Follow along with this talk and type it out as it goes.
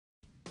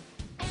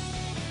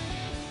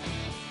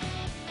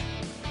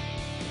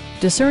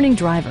discerning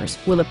drivers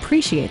will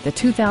appreciate the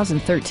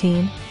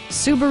 2013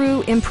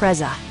 Subaru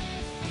Impreza.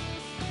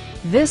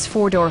 This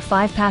four-door,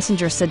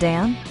 five-passenger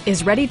sedan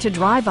is ready to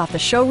drive off the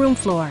showroom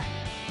floor.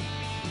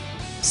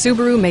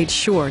 Subaru made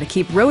sure to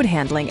keep road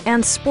handling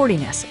and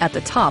sportiness at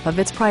the top of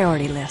its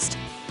priority list.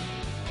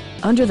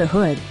 Under the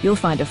hood, you'll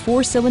find a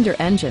four-cylinder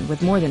engine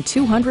with more than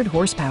 200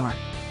 horsepower,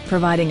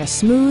 providing a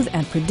smooth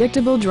and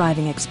predictable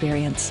driving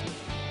experience.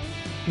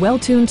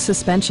 Well-tuned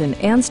suspension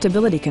and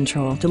stability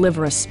control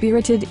deliver a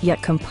spirited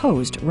yet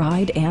composed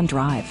ride and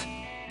drive.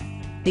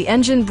 The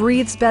engine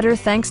breathes better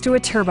thanks to a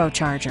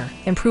turbocharger,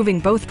 improving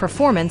both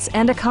performance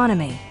and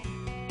economy.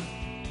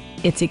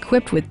 It's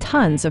equipped with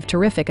tons of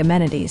terrific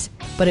amenities,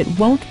 but it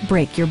won't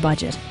break your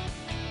budget,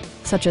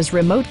 such as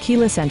remote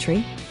keyless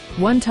entry,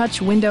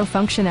 one-touch window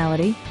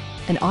functionality,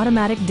 an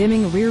automatic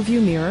dimming rear-view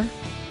mirror,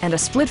 and a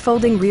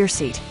split-folding rear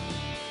seat.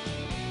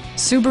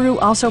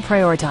 Subaru also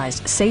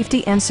prioritized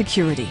safety and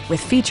security with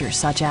features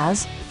such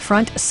as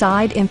front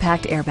side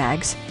impact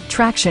airbags,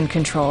 traction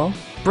control,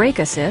 brake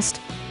assist,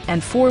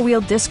 and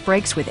four-wheel disc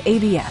brakes with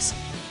ABS.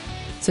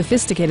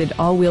 Sophisticated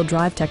all-wheel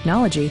drive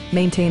technology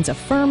maintains a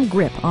firm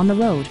grip on the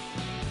road.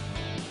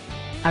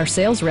 Our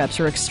sales reps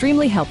are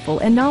extremely helpful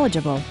and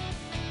knowledgeable.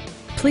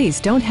 Please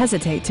don't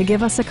hesitate to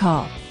give us a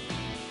call.